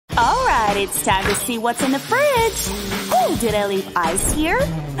Alright, it's time to see what's in the fridge. Oh, did I leave ice here?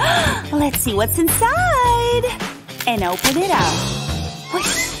 Let's see what's inside. And open it up.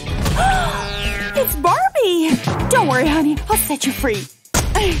 Whoosh. It's Barbie! Don't worry, honey. I'll set you free.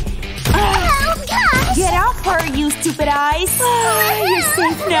 Oh, gosh! Get off her, you stupid eyes! You're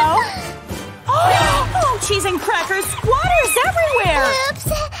safe now. Oh, cheese and crackers! Water's everywhere! Oops!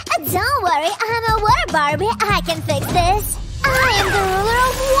 Don't worry, I'm a water Barbie. I can fix this. I am the ruler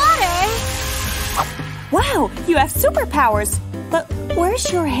of water. Wow, you have superpowers. But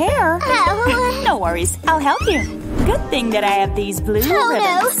where's your hair? Oh. No worries, I'll help you. Good thing that I have these blue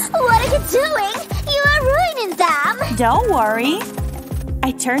ribbons. No! What are you doing? You are ruining them! Don't worry.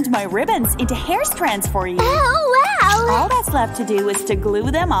 I turned my ribbons into hair strands for you. Oh, wow! All that's left to do is to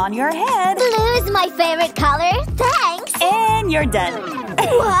glue them on your head. Blue is my favorite color. Thanks! And you're done.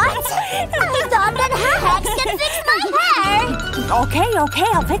 What? I thought that hacks can fix my hair! Okay,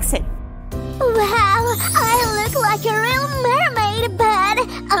 I'll fix it. Wow, I look like a real mermaid, but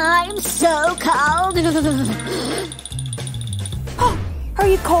I'm so cold. Oh, are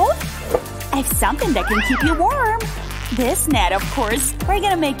you cold? I have something that can keep you warm. This net, of course. We're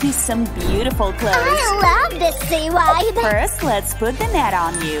gonna make you some beautiful clothes. I love this sea vibe. First, let's put the net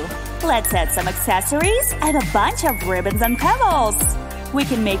on you. Let's add some accessories. I have a bunch of ribbons and pebbles. We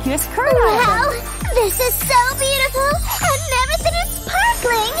can make you a skirt out of Wow, them. this is so beautiful, and everything is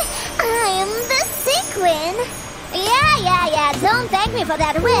sparkling. I am the sequin. Yeah, don't thank me for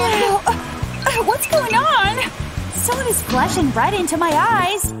that win. What's going on? Someone is flashing right into my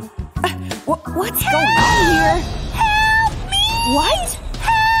eyes. What's going on here? Help me! What?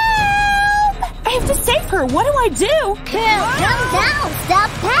 Help! I have to save her. What do I do? Girl, calm down. Stop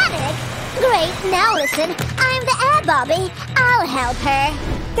panic. Great, now listen. I'm the air Bobby. I'll help her.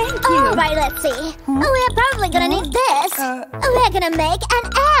 Thank you. Alright, let's see. We're probably gonna need this. We're gonna make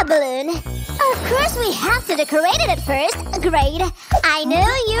an air balloon. Of course, we have to decorate it at first. Great. I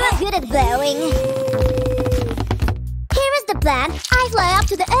know you're good at blowing. Here is the plan. I fly up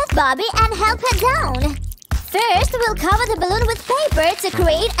to the Earth Bobby and help her down. First, we'll cover the balloon with paper to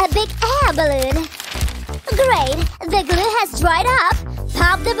create a big air balloon. Great. The glue has dried up.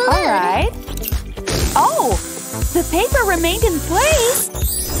 Pop the balloon. Alright. Oh! The paper remained in place!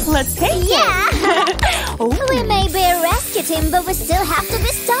 Let's take Yeah! it! Oh. We may be a rescue team, but we still have to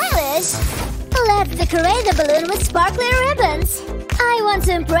be stylish. Let's decorate the balloon with sparkly ribbons. I want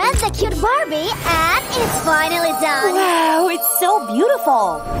to impress the cute Barbie, and it's finally done. Wow, it's so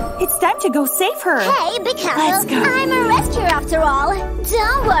beautiful! It's time to go save her! Hey, be Let's careful. go. I'm a rescuer after all.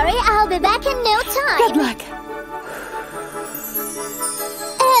 Don't worry, I'll be back in no time. Good luck!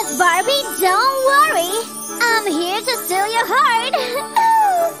 Barbie, don't worry. I'm here to steal your heart.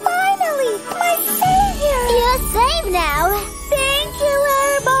 Oh, finally! My savior! You're safe now. Thank you,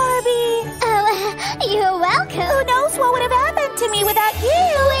 Air Barbie. Oh, you're welcome. Who knows what would have happened to me without you?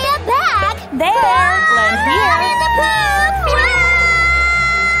 We're back. There! Land here! In the poop!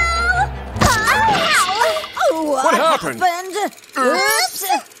 Wow! What happened? Oops!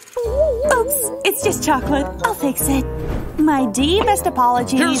 Oops, it's just chocolate. I'll fix it. My deepest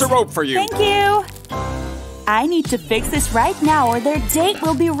apologies. Here's a rope for you. Thank you. I need to fix this right now or their date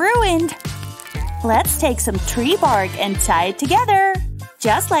will be ruined. Let's take some tree bark and tie it together.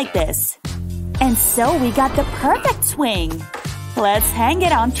 Just like this. And so we got the perfect swing. Let's hang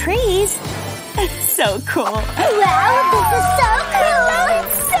it on trees. So cool. Wow, this is so cool! I love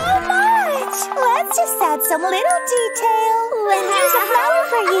it so much! Let's just add some little detail. Wow. Here's a flower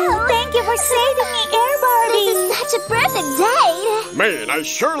for you. Thank you for saving me, Air Barbie. This is such a perfect date! Man, I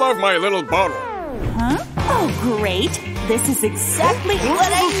sure love my little bottle. Huh? Oh, great. This is exactly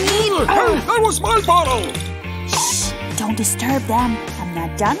what I need. Hey, that was my bottle! Shh, don't disturb them. I'm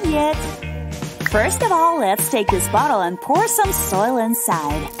not done yet. First of all, let's take this bottle and pour some soil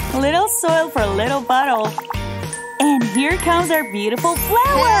inside. Little soil for a little bottle. And here comes our beautiful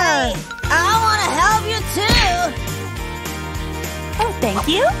flower. Hey, I want to help you too! Oh, thank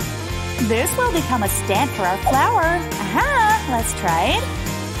you. This will become a stand for our flower. Aha, let's try it.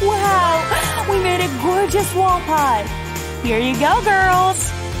 Wow, we made a gorgeous wall pot. Here you go, girls.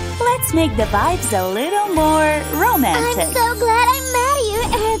 Let's make the vibes a little more romantic. I'm so glad I met you,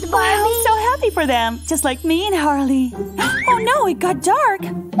 Earth Barbie! Wow, I'm so happy for them, just like me and Harley. Oh no, it got dark.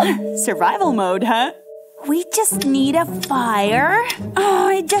 Survival mode, huh? We just need a fire. Oh,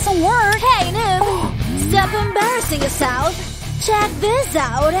 it doesn't work. Hey, noob! Stop embarrassing yourself! Check this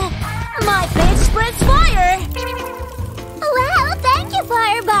out! My pitch spreads fire! Wow, thank you,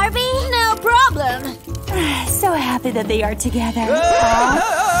 Fire Barbie! No problem! So happy that they are together.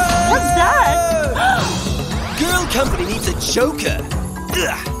 What's that? Girl company needs a joker.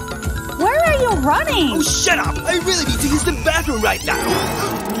 Ugh. you running? Oh, shut up! I really need to use the bathroom right now.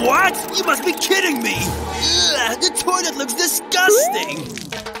 What? You must be kidding me! Ugh, the toilet looks disgusting!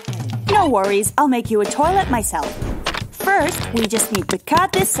 No worries, I'll make you a toilet myself. First, we just need to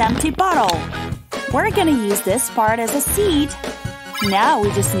cut this empty bottle. We're gonna use this part as a seat. Now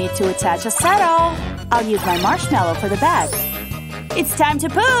we just need to attach a saddle. I'll use my marshmallow for the bag. It's time to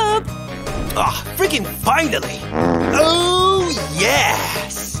poop! Ah, freaking finally! Oh,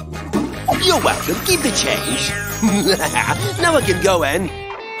 yes! You're welcome, keep the change. Now I can go and…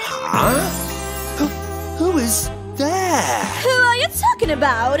 Huh? Who is that? Who are you talking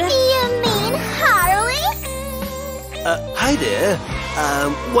about? You mean Harley? Hi there.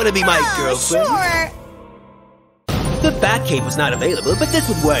 Wanna be my girlfriend? Sure. The Batcave was not available, but this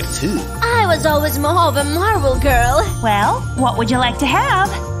would work too. I was always more of a Marvel girl. Well, what would you like to have?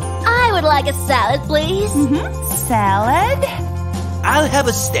 I would like a salad, please. Salad? I'll have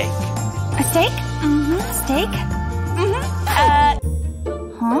a steak. A steak? Steak?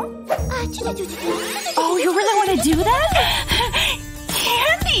 Huh? Oh, you really want to do that?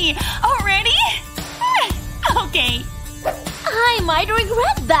 Candy! Already? Okay. I might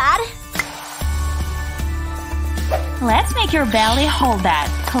regret that. Let's make your belly hold that.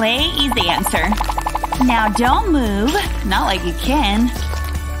 Clay is the answer. Now don't move. Not like you can.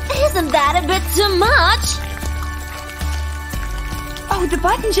 Isn't that a bit too much? Oh, the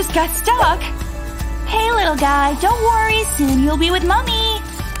button just got stuck. Hey, little guy, don't worry. Soon you'll be with Mommy.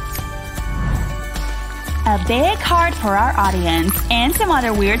 A big heart for our audience. And some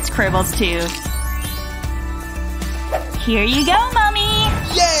other weird scribbles, too. Here you go, Mommy.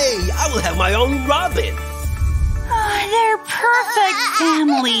 Yay! I will have my own Robin. Oh, they're perfect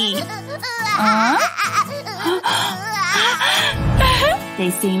family.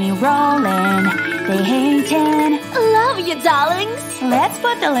 They see me rolling. They hating. Love you, darlings. Let's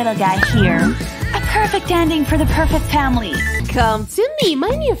put the little guy here. A perfect ending for the perfect family. Come to me, my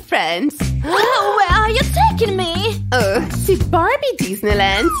new friends. Where are you taking me? To Barbie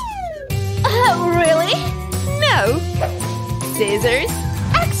Disneyland. Oh, really? No. Scissors.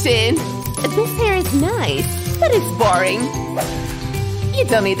 Action. This hair is nice, but it's boring. You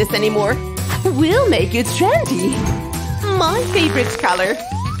don't need this anymore. We'll make it trendy. My favorite color.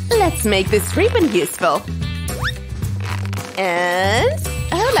 Let's make this ribbon useful. And…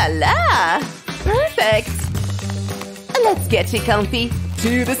 oh la la! Perfect! Let's get you comfy.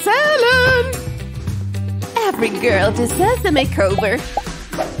 To the salon! Every girl deserves a makeover.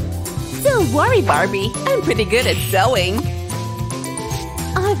 Don't worry, Barbie. I'm pretty good at sewing.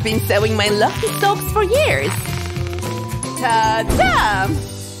 I've been sewing my lucky socks for years. Ta-da!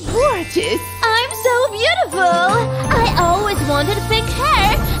 Gorgeous! I'm so beautiful! I always wanted pink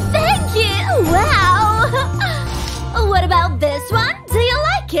hair! Thank you! Wow! What about this one? Do you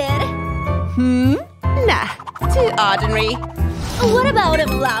like it? Nah, too ordinary. What about a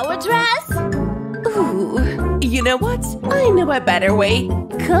flower dress? Ooh, you know what? I know a better way.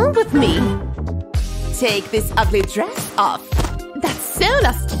 Come with me. Take this ugly dress off. That's so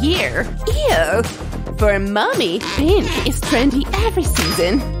last year. Ew! For Mommy, pink is trendy every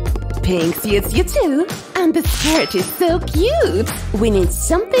season. Pink suits you too. And the skirt is so cute. We need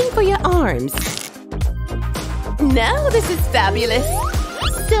something for your arms. Now this is fabulous.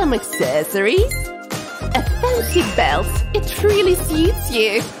 Some accessories. A fancy belt. It really suits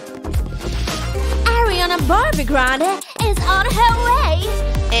you. Ariana Barbie Grande is on her way.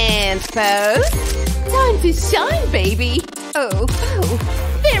 And pose. Time to shine, baby. Oh,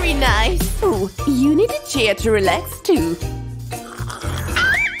 very nice. Oh, you need a chair to relax too.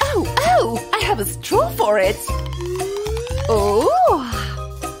 Oh, I have a straw for it. Oh.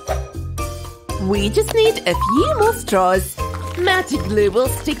 We just need a few more straws. Magic glue will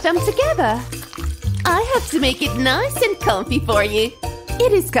stick them together. I have to make it nice and comfy for you.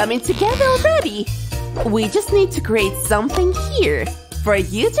 It is coming together already. We just need to create something here for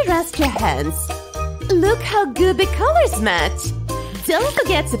you to rest your hands. Look how good the colors match. Don't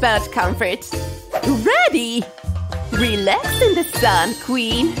forget about comfort. Ready? Relax in the sun,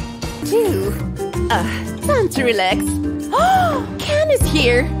 queen. 2. Time to relax. Oh, Ken is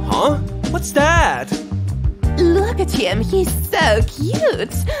here. Huh? What's that? Look at him. He's so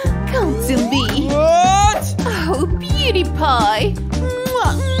cute. Come to me. What? Oh, beauty pie.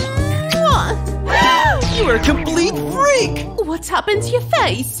 Mwah, mwah. You're a complete freak! What happened to your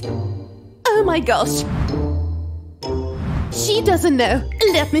face? Oh my gosh. She doesn't know.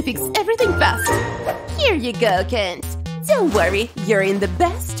 Let me fix everything fast. Here you go, Kent. Don't worry, you're in the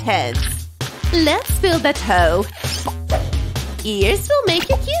best hands. Let's fill that hole. Ears will make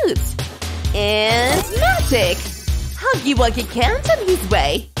you cute. And magic! Huggy Wuggy Kent on his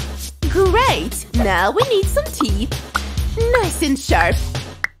way. Great! Now we need some teeth. Nice and sharp.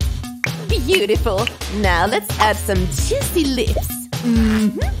 Beautiful. Now let's add some juicy lips.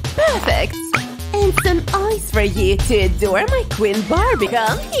 Perfect. And some eyes for you to adore my Queen Barbie.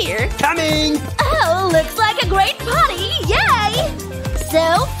 Come here. Coming! Oh, looks like a great party! Yay!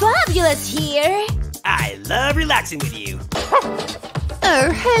 So fabulous here! I love relaxing with you.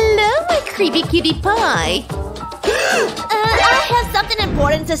 Oh, hello, my creepy cutie pie. I have something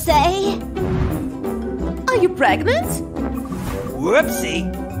important to say. Are you pregnant? Whoopsie.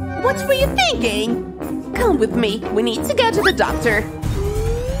 What were you thinking? Come with me. We need to go to the doctor.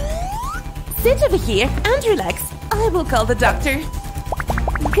 Sit over here and relax. I will call the doctor.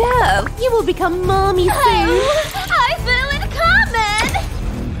 Go. You will become mommy soon. I feel it coming!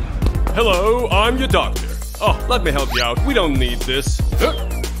 Hello, I'm your doctor. Oh, let me help you out. We don't need this.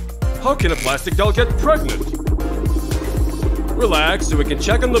 How can a plastic doll get pregnant? Relax so we can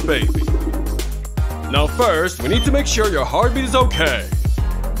check on the baby. Now first, we need to make sure your heartbeat is okay.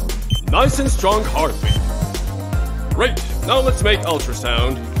 Nice and strong heartbeat. Great, now let's make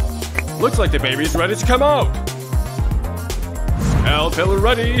ultrasound. Looks like the baby's ready to come out. Scalpel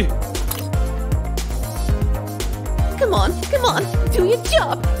ready. Come on, come on. Do your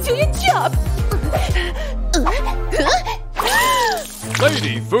job. Do your job.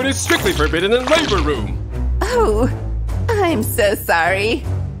 Lady, food is strictly forbidden in labor room. Oh, I'm so sorry.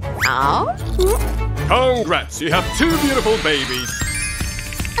 Ow. Congrats, you have 2 beautiful babies.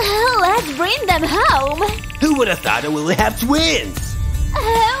 Let's bring them home! Who would have thought that we would have twins?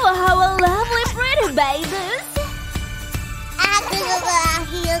 Oh, how lovely pretty babies!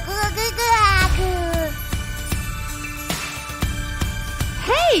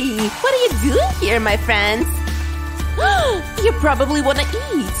 Hey, what are you doing here, my friends? You probably want to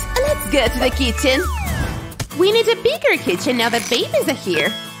eat. Let's go to the kitchen. We need a bigger kitchen now that babies are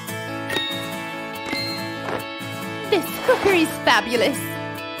here. This cooker is fabulous.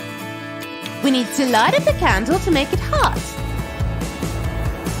 We need to light up the candle to make it hot.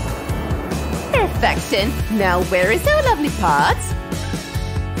 Perfection. Now where is our lovely pot?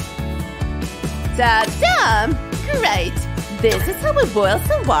 Ta-da! Great. This is how we boil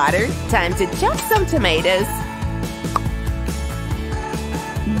some water. Time to chop some tomatoes.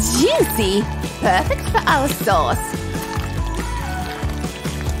 Juicy. Perfect for our sauce.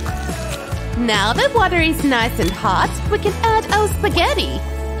 Now that water is nice and hot, we can add our spaghetti.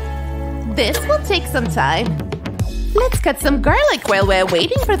 This will take some time. Let's cut some garlic while we're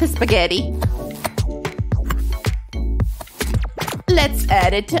waiting for the spaghetti. Let's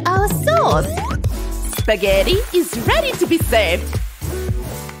add it to our sauce. Spaghetti is ready to be served.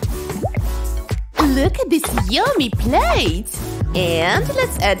 Look at this yummy plate. And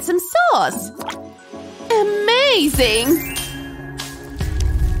let's add some sauce. Amazing!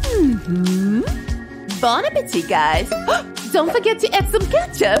 Bon appetit, guys. Don't forget to add some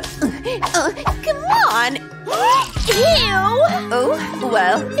ketchup. Come on. Ew! Oh,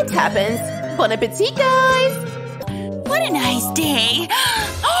 well, it happens. Bon appetit, guys. What a nice day.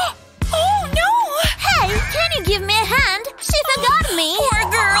 Oh, no! Hey, can you give me a hand? She forgot me! Poor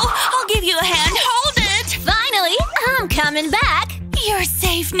girl. I'll give you a hand. Hold it. Finally, I'm coming back! You're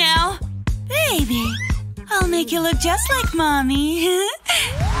safe now. Baby, I'll make you look just like Mommy.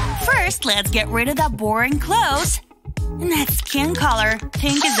 First, let's get rid of that boring clothes. And that skin color.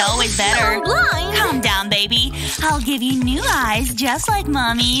 Pink is always better. I'm blind. Calm down, baby. I'll give you new eyes just like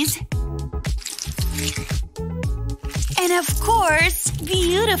Mommy's. And of course,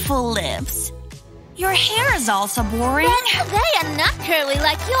 beautiful lips. Your hair is also boring. But they are not curly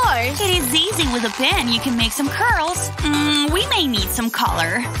like yours. It is easy with a pen. You can make some curls. We may need some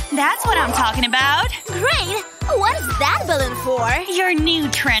color. That's what I'm talking about. Great! What is that balloon for? Your new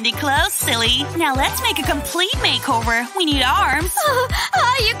trendy clothes, silly. Now let's make a complete makeover. We need arms.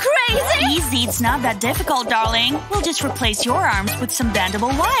 Are you crazy? Easy, it's not that difficult, darling. We'll just replace your arms with some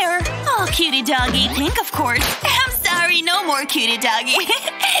bendable wire. Oh, cutie doggy. Pink, of course. I'm sorry, no more cutie doggy.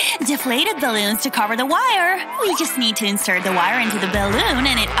 Deflated balloons to cover the wire. We just need to insert the wire into the balloon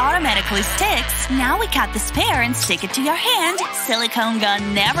and it automatically sticks. Now we cut the spare and stick it to your hand. Silicone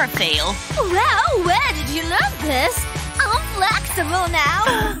gun never fail. Wow, where did you learn this? I'm flexible now.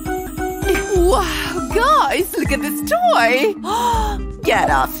 Wow, guys, look at this toy. Get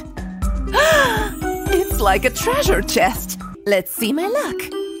off. It's like a treasure chest. Let's see my luck.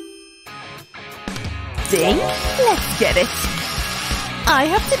 Ding. Let's get it. I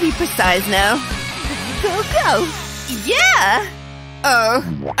have to be precise now. Go, go. Yeah! Oh,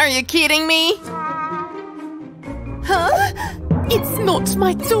 are you kidding me? Huh? It's not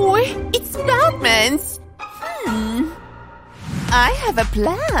my toy. It's Batman's. I have a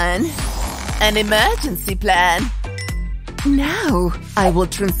plan. An emergency plan. Now, I will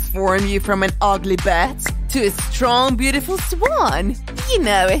transform you from an ugly bat to a strong, beautiful swan. You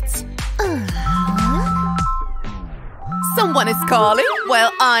know it. Someone is calling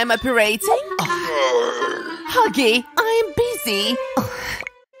while I'm operating. Huggy, I'm busy.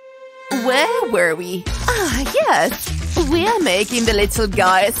 Where were we? Yes. We are making the little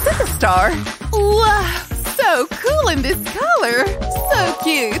guy a superstar. Wow, so cool in this color. So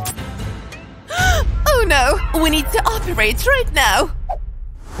cute. Oh no, we need to operate right now.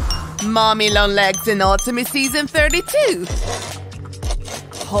 Mommy Long Legs in Autumn Season 32.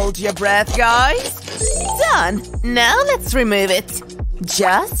 Hold your breath, guys. Done. Now let's remove it.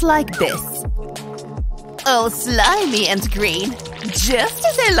 Just like this. All slimy and green. Just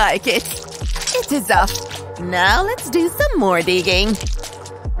as I like it. It is off. Now let's do some more digging.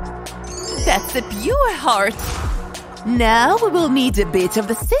 That's the pure heart. Now we will need a bit of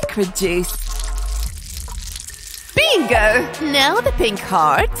the sacred juice. Bingo! Now the pink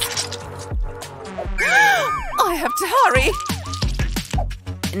heart. I have to hurry.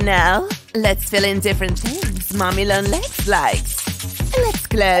 Now, let's fill in different things Mommy Long Legs likes. Let's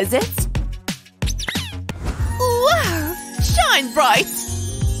close it. Wow! Shine bright!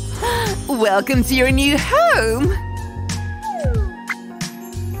 Welcome to your new home!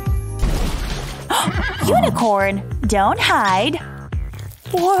 Unicorn, don't hide.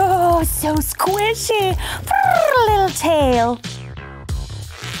 Whoa, so squishy. Little tail.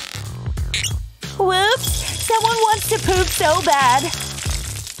 Whoops, someone wants to poop so bad.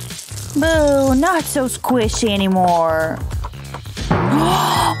 Boo, not so squishy anymore.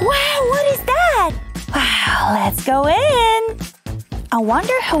 Wow, what is that? Wow, let's go in. I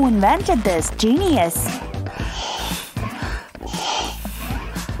wonder who invented this genius.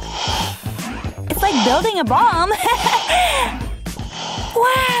 It's like building a bomb.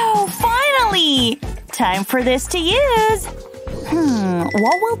 Wow, finally! Time for this to use.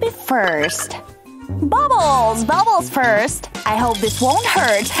 What will be first? Bubbles! Bubbles first. I hope this won't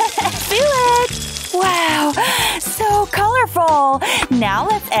hurt. Feel it! Wow, so colorful. Now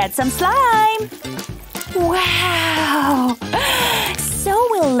let's add some slime. Wow,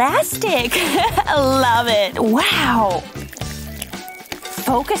 so elastic. I love it. Wow.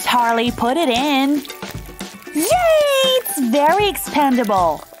 Focus, Harley. Put it in. Yay! It's very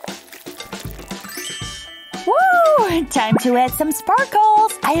expandable. Woo! Time to add some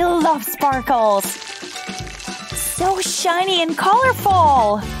sparkles. I love sparkles. So shiny and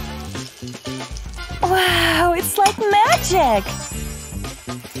colorful. Wow, it's like magic.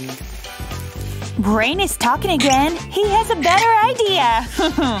 Brain is talking again. He has a better idea.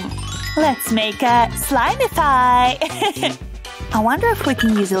 Let's make a Slimify. I wonder if we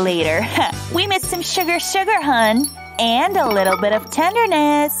can use it later. We missed some sugar, hun. And a little bit of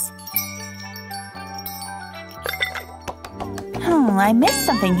tenderness. I missed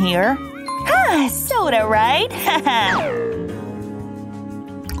something here. Soda, right?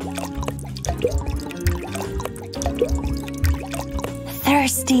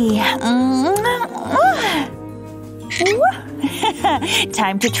 Thirsty.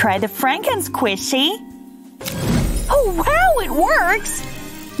 Time to try the Franken squishy. Oh wow, it works!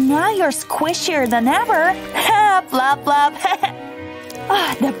 Now you're squishier than ever. Blop blop.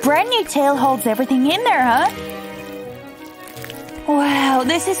 The brand new tail holds everything in there, huh? Wow,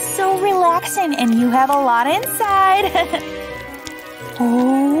 this is so relaxing and you have a lot inside.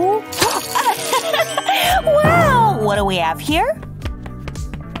 Oh. Wow, what do we have here?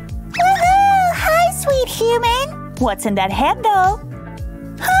 Woohoo! Hi, sweet human. What's in that head, though?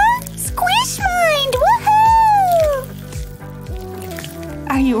 Huh? Squish mind! Woohoo!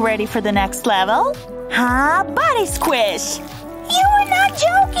 Are you ready for the next level? Body squish! You were not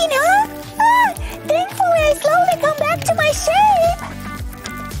joking, huh? Thankfully, I slowly come back to my shape.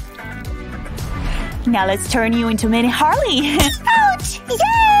 Now let's turn you into Mini Harley. Ouch!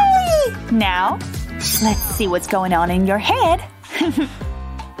 Yay! Now, let's see what's going on in your head. Why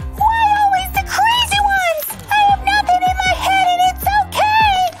always the crazy ones? I have nothing in my head and it's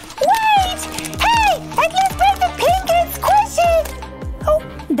okay! Wait! Hey! At least make the pink and squishy! Oh,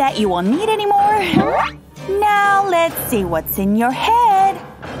 that you won't need anymore. Now let's see what's in your head.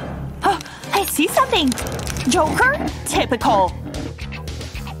 Oh, I see something. Joker? Typical.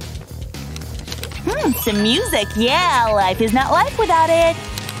 Some music. Yeah, life is not life without it.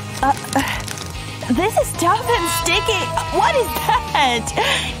 This is tough and sticky. What is that?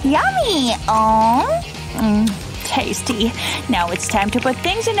 Yummy. Tasty. Now it's time to put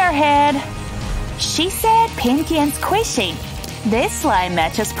things in her head. She said pinky and squishy. This slime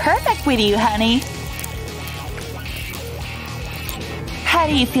matches perfect with you, honey. How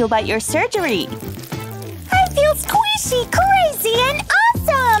do you feel about your surgery? I feel squishy, crazy, and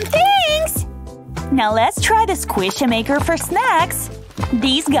awesome! Thanks! Now let's try the Squishy Maker for snacks.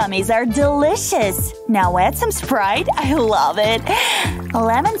 These gummies are delicious. Now add some Sprite. I love it.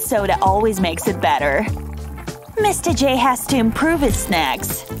 Lemon soda always makes it better. Mr. J has to improve his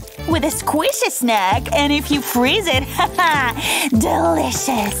snacks. With a squishy snack, and if you freeze it, haha,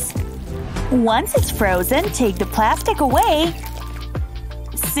 delicious! Once it's frozen, take the plastic away.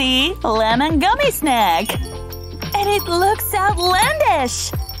 See? Lemon gummy snack! And it looks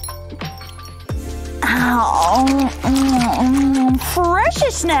outlandish! Oh,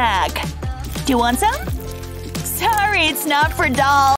 fresh snack! Do you want some? Sorry, it's not for dolls.